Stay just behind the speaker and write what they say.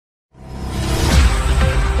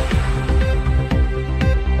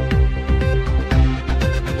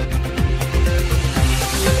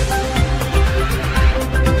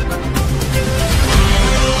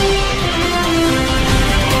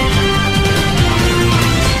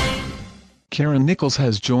Kieran Nicholls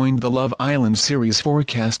has joined the Love Island series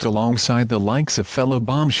forecast alongside the likes of fellow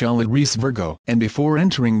bombshell Idris Virgo. And before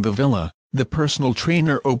entering the villa, the personal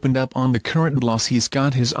trainer opened up on the current loss he's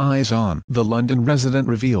got his eyes on. The London resident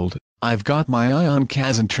revealed, "I've got my eye on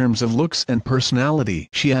Kaz in terms of looks and personality.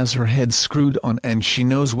 She has her head screwed on and she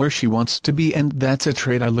knows where she wants to be, and that's a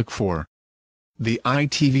trait I look for." The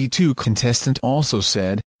ITV2 contestant also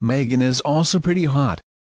said, "Megan is also pretty hot.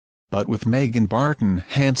 But with Megan Barton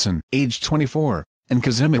Hanson, age 24, and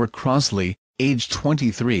Casimir Crossley, age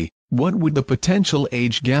 23, what would the potential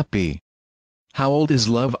age gap be?" How old is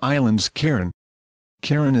Love Island's Kieran?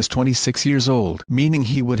 Kieran is 26 years old, meaning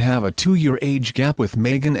he would have a 2-year age gap with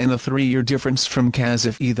Megan and a 3-year difference from Kaz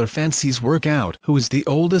if either fancies work out. Who is the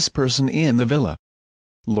oldest person in the villa?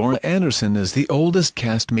 Laura Anderson is the oldest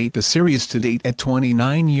castmate the series to date at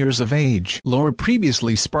 29 years of age. Laura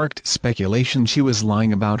previously sparked speculation she was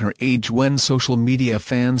lying about her age when social media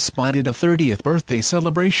fans spotted a 30th birthday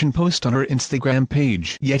celebration post on her Instagram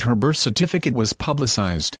page. Yet her birth certificate was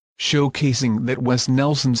publicized, showcasing that Wes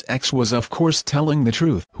Nelson's ex was of course telling the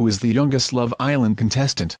truth. Who is the youngest Love Island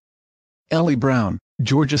contestant? Ellie Brown,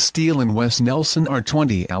 Georgia Steele and Wes Nelson are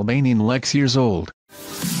 20. Albanian Lex years old.